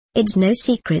It's no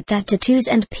secret that tattoos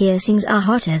and piercings are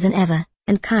hotter than ever,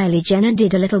 and Kylie Jenner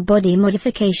did a little body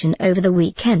modification over the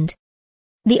weekend.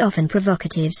 The often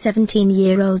provocative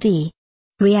 17-year-old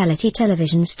reality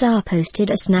television star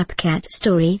posted a Snapchat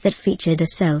story that featured a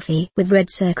selfie with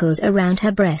red circles around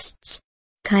her breasts.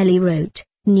 Kylie wrote,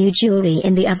 "New jewelry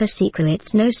in the other secret.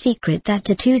 It's no secret that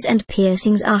tattoos and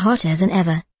piercings are hotter than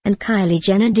ever, and Kylie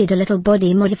Jenner did a little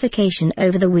body modification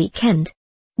over the weekend."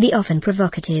 The often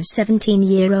provocative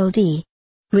 17-year-old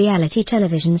reality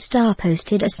television star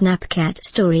posted a Snapchat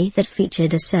story that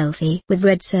featured a selfie with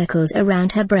red circles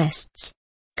around her breasts.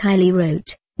 Kylie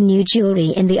wrote, "New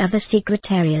jewelry in the other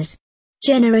secret areas."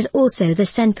 Jenner is also the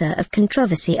center of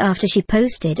controversy after she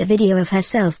posted a video of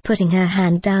herself putting her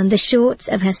hand down the shorts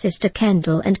of her sister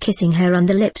Kendall and kissing her on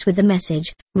the lips with the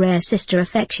message, "Rare sister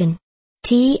affection."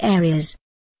 Areas.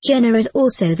 Jenner is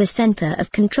also the center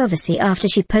of controversy after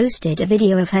she posted a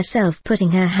video of herself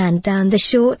putting her hand down the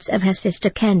shorts of her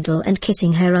sister Kendall and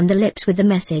kissing her on the lips with the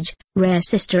message, "Rare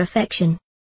sister affection."